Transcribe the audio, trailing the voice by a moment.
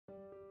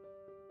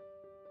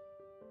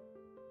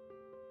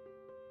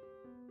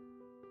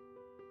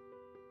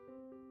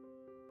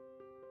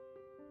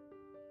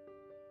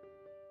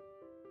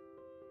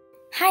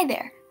Hi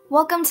there!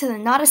 Welcome to the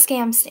Not a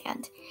Scam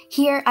stand.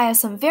 Here I have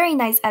some very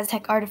nice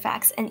Aztec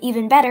artifacts, and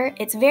even better,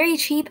 it's very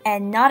cheap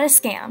and not a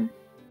scam.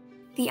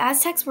 The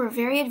Aztecs were a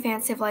very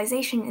advanced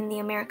civilization in the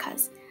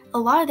Americas. A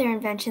lot of their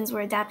inventions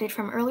were adapted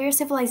from earlier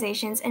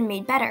civilizations and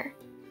made better.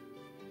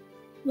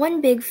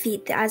 One big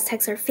feat the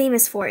Aztecs are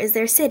famous for is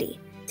their city,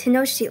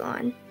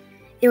 Tenochtitlan.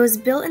 It was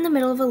built in the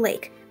middle of a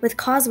lake, with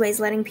causeways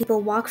letting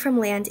people walk from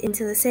land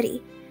into the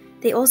city.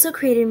 They also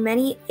created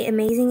many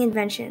amazing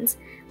inventions,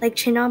 like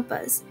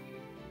chinampas,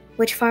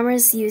 which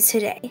farmers use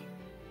today.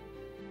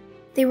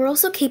 They were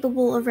also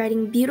capable of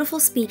writing beautiful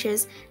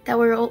speeches that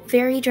were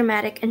very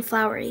dramatic and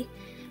flowery,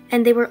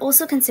 and they were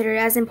also considered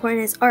as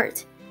important as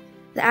art.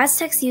 The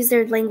Aztecs used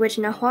their language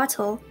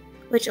Nahuatl,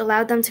 which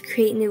allowed them to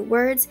create new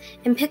words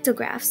and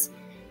pictographs,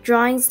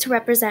 drawings to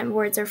represent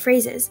words or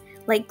phrases,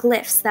 like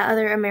glyphs that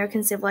other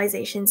American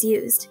civilizations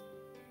used.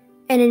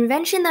 An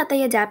invention that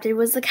they adapted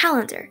was the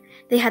calendar.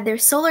 They had their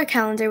solar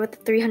calendar with the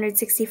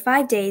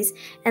 365 days,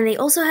 and they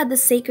also had the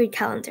sacred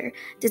calendar,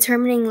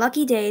 determining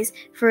lucky days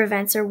for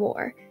events or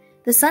war.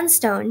 The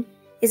sunstone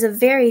is a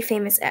very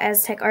famous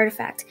Aztec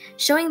artifact,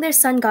 showing their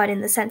sun god in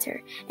the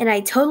center, and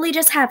I totally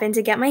just happened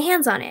to get my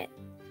hands on it.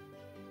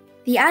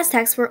 The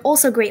Aztecs were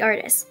also great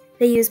artists.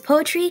 They used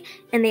poetry,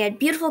 and they had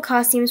beautiful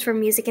costumes for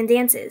music and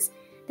dances.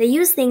 They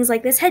used things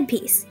like this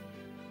headpiece.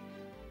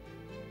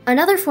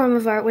 Another form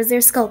of art was their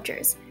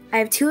sculptures. I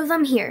have two of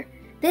them here,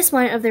 this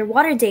one of their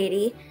water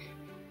deity,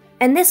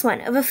 and this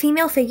one of a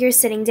female figure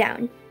sitting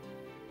down.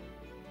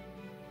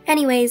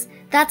 Anyways,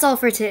 that's all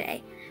for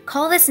today.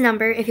 Call this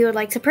number if you would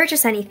like to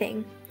purchase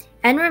anything.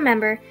 And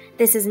remember,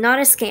 this is not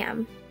a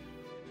scam.